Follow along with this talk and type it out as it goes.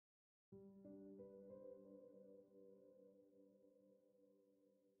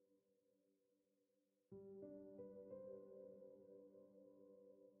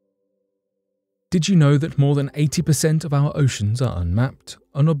Did you know that more than 80% of our oceans are unmapped,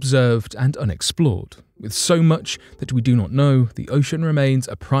 unobserved, and unexplored? With so much that we do not know, the ocean remains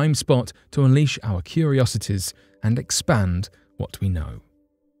a prime spot to unleash our curiosities and expand what we know.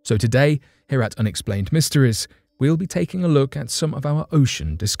 So today, here at Unexplained Mysteries, we'll be taking a look at some of our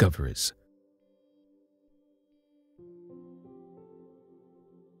ocean discoveries.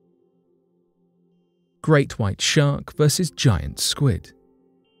 Great white shark versus giant squid.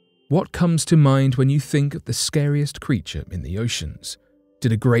 What comes to mind when you think of the scariest creature in the oceans?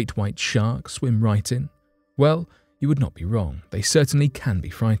 Did a great white shark swim right in? Well, you would not be wrong. They certainly can be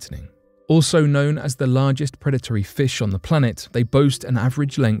frightening. Also known as the largest predatory fish on the planet, they boast an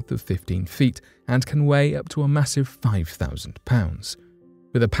average length of 15 feet and can weigh up to a massive 5,000 pounds.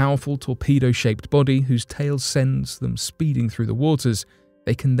 With a powerful torpedo-shaped body whose tail sends them speeding through the waters,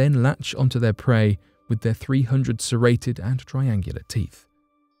 they can then latch onto their prey with their 300 serrated and triangular teeth.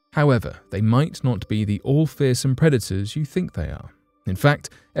 However, they might not be the all-fearsome predators you think they are. In fact,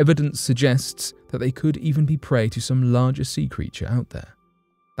 evidence suggests that they could even be prey to some larger sea creature out there.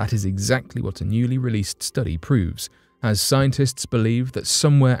 That is exactly what a newly released study proves, as scientists believe that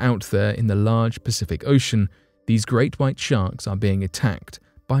somewhere out there in the large Pacific Ocean, these great white sharks are being attacked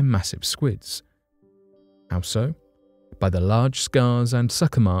by massive squids. How so? By the large scars and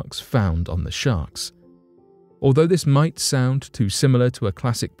sucker marks found on the sharks. Although this might sound too similar to a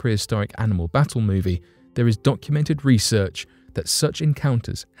classic prehistoric animal battle movie, there is documented research that such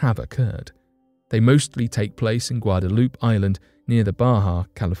encounters have occurred. They mostly take place in Guadalupe Island near the Baja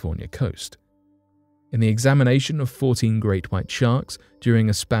California coast. In the examination of 14 great white sharks during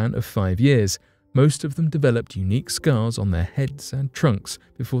a span of 5 years, most of them developed unique scars on their heads and trunks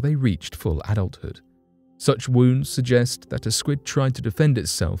before they reached full adulthood. Such wounds suggest that a squid tried to defend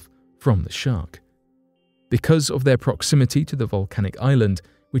itself from the shark. Because of their proximity to the volcanic island,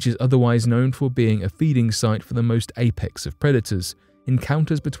 which is otherwise known for being a feeding site for the most apex of predators,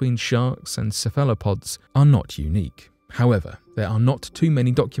 encounters between sharks and cephalopods are not unique. However, there are not too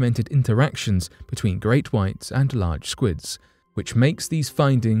many documented interactions between great whites and large squids, which makes these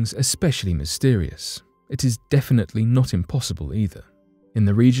findings especially mysterious. It is definitely not impossible either. In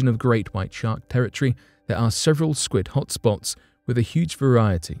the region of great white shark territory, there are several squid hotspots with a huge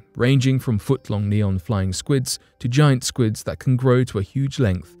variety, ranging from foot-long neon flying squids to giant squids that can grow to a huge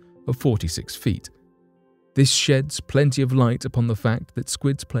length of 46 feet. This sheds plenty of light upon the fact that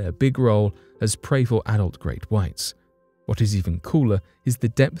squids play a big role as prey for adult great whites. What is even cooler is the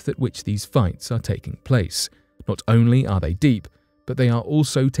depth at which these fights are taking place. Not only are they deep, but they are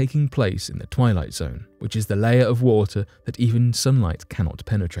also taking place in the twilight zone, which is the layer of water that even sunlight cannot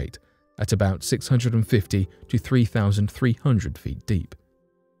penetrate, at about 650 to 3,300 feet deep.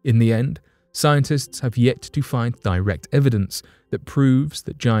 In the end, scientists have yet to find direct evidence that proves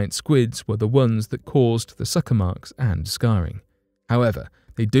that giant squids were the ones that caused the sucker marks and scarring. However,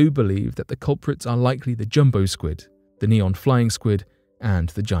 they do believe that the culprits are likely the jumbo squid, the neon flying squid, and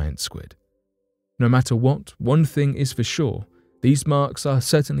the giant squid. No matter what, one thing is for sure: these marks are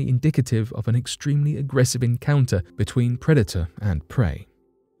certainly indicative of an extremely aggressive encounter between predator and prey.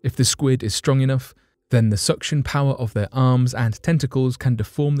 If the squid is strong enough, then the suction power of their arms and tentacles can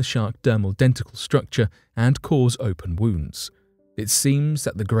deform the shark dermal denticle structure and cause open wounds. It seems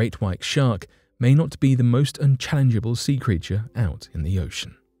that the great white shark may not be the most unchallengeable sea creature out in the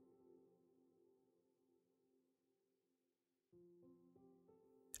ocean.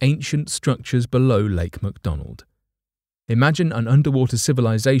 Ancient structures below Lake MacDonald. Imagine an underwater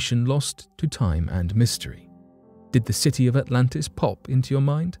civilization lost to time and mystery. Did the city of Atlantis pop into your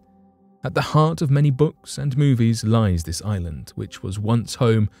mind? At the heart of many books and movies lies this island, which was once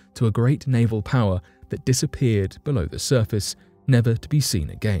home to a great naval power that disappeared below the surface, never to be seen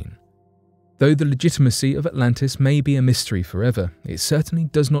again. Though the legitimacy of Atlantis may be a mystery forever, it certainly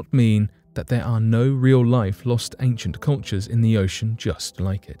does not mean that there are no real-life lost ancient cultures in the ocean just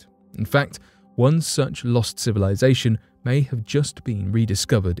like it. In fact, one such lost civilization may have just been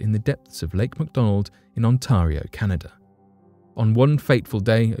rediscovered in the depths of Lake MacDonald in Ontario, Canada. On one fateful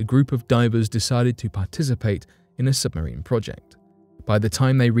day, a group of divers decided to participate in a submarine project. By the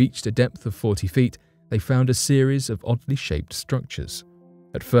time they reached a depth of 40 feet, they found a series of oddly shaped structures.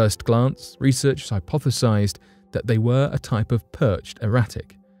 At first glance, researchers hypothesized that they were a type of perched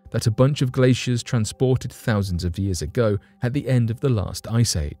erratic, that a bunch of glaciers transported thousands of years ago at the end of the last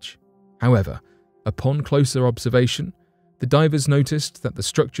ice age. However, upon closer observation, the divers noticed that the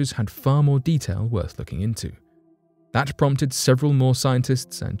structures had far more detail worth looking into. That prompted several more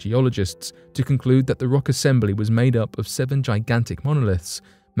scientists and geologists to conclude that the rock assembly was made up of 7 gigantic monoliths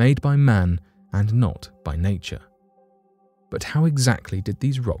made by man and not by nature. But how exactly did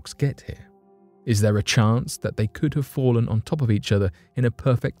these rocks get here? Is there a chance that they could have fallen on top of each other in a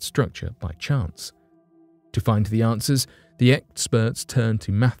perfect structure by chance? To find the answers, the experts turned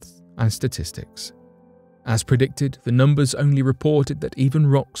to maths and statistics. As predicted, the numbers only reported that even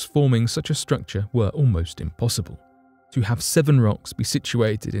rocks forming such a structure were almost impossible. To have 7 rocks be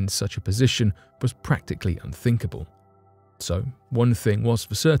situated in such a position was practically unthinkable. So, one thing was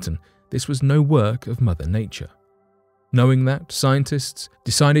for certain, this was no work of Mother Nature. Knowing that, scientists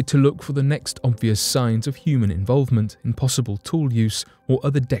decided to look for the next obvious signs of human involvement in possible tool use or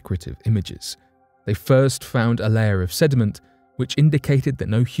other decorative images. They first found a layer of sediment which indicated that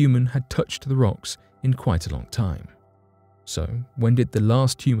no human had touched the rocks in quite a long time. So, when did the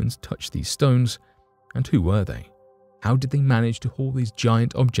last humans touch these stones, and who were they? How did they manage to haul these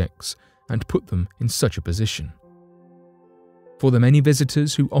giant objects and put them in such a position? For the many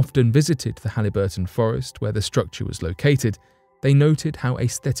visitors who often visited the Halliburton forest where the structure was located, they noted how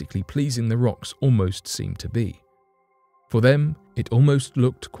aesthetically pleasing the rocks almost seemed to be. For them, it almost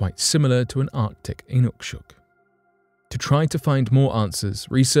looked quite similar to an Arctic inukshuk. To try to find more answers,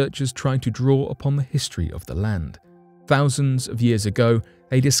 researchers tried to draw upon the history of the land. Thousands of years ago,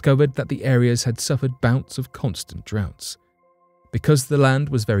 they discovered that the areas had suffered bouts of constant droughts. Because the land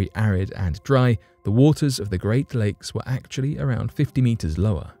was very arid and dry, the waters of the Great Lakes were actually around 50 meters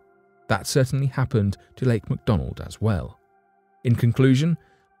lower. That certainly happened to Lake MacDonald as well. In conclusion,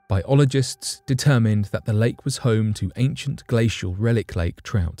 biologists determined that the lake was home to ancient glacial relic lake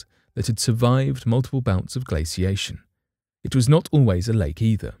trout that had survived multiple bouts of glaciation. It was not always a lake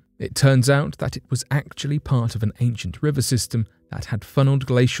either. It turns out that it was actually part of an ancient river system that had funneled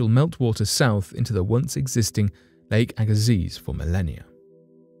glacial meltwater south into the once existing Lake Agassiz for millennia.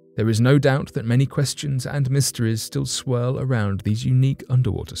 There is no doubt that many questions and mysteries still swirl around these unique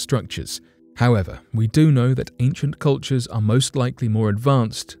underwater structures. However, we do know that ancient cultures are most likely more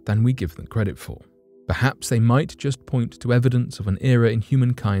advanced than we give them credit for. Perhaps they might just point to evidence of an era in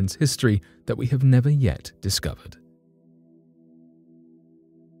humankind's history that we have never yet discovered.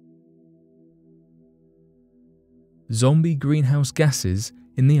 Zombie greenhouse gases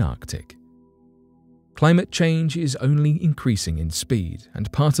in the Arctic. Climate change is only increasing in speed,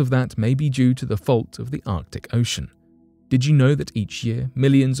 and part of that may be due to the fault of the Arctic Ocean. Did you know that each year,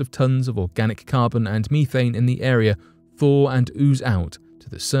 millions of tons of organic carbon and methane in the area thaw and ooze out to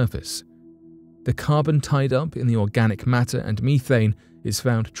the surface? The carbon tied up in the organic matter and methane is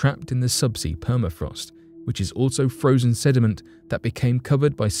found trapped in the subsea permafrost, which is also frozen sediment that became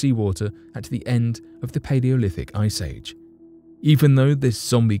covered by seawater at the end of the Paleolithic Ice Age. Even though this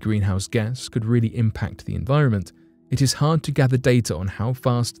zombie greenhouse gas could really impact the environment, it is hard to gather data on how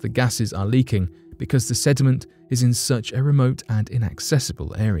fast the gases are leaking because the sediment is in such a remote and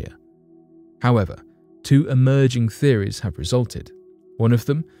inaccessible area. However, 2 emerging theories have resulted. One of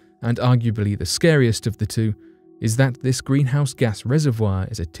them, and arguably the scariest of the 2, is that this greenhouse gas reservoir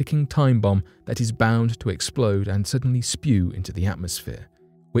is a ticking time bomb that is bound to explode and suddenly spew into the atmosphere,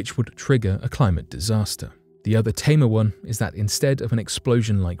 which would trigger a climate disaster. The other tamer one is that instead of an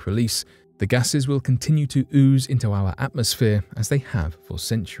explosion-like release, the gases will continue to ooze into our atmosphere as they have for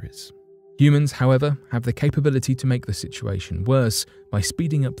centuries. Humans, however, have the capability to make the situation worse by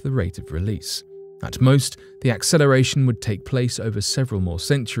speeding up the rate of release. At most, the acceleration would take place over several more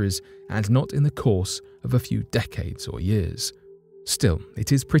centuries and not in the course of a few decades or years. Still,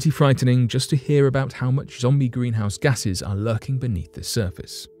 it is pretty frightening just to hear about how much zombie greenhouse gases are lurking beneath the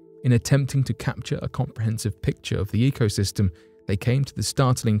surface. In attempting to capture a comprehensive picture of the ecosystem, they came to the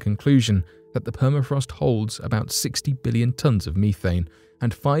startling conclusion that the permafrost holds about 60 billion tons of methane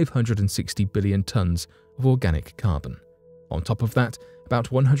and 560 billion tons of organic carbon. On top of that,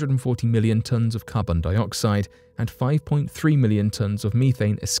 about 140 million tons of carbon dioxide and 5.3 million tons of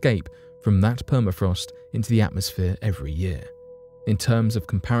methane escape from that permafrost into the atmosphere every year. In terms of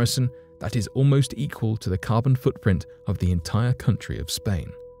comparison, that is almost equal to the carbon footprint of the entire country of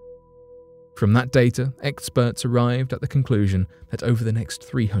Spain. From that data, experts arrived at the conclusion that over the next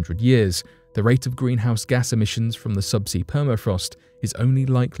 300 years, the rate of greenhouse gas emissions from the subsea permafrost is only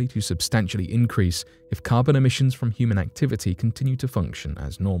likely to substantially increase if carbon emissions from human activity continue to function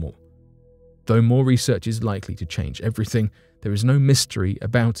as normal. Though more research is likely to change everything, there is no mystery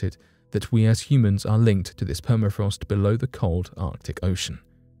about it that we as humans are linked to this permafrost below the cold Arctic Ocean.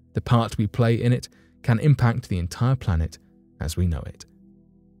 The part we play in it can impact the entire planet as we know it.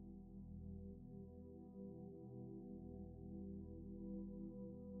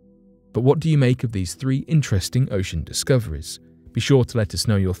 But what do you make of these 3 interesting ocean discoveries? Be sure to let us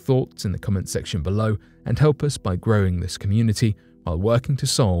know your thoughts in the comment section below and help us by growing this community while working to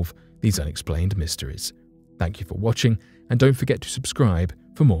solve these unexplained mysteries. Thank you for watching, and don't forget to subscribe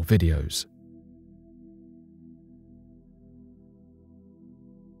for more videos.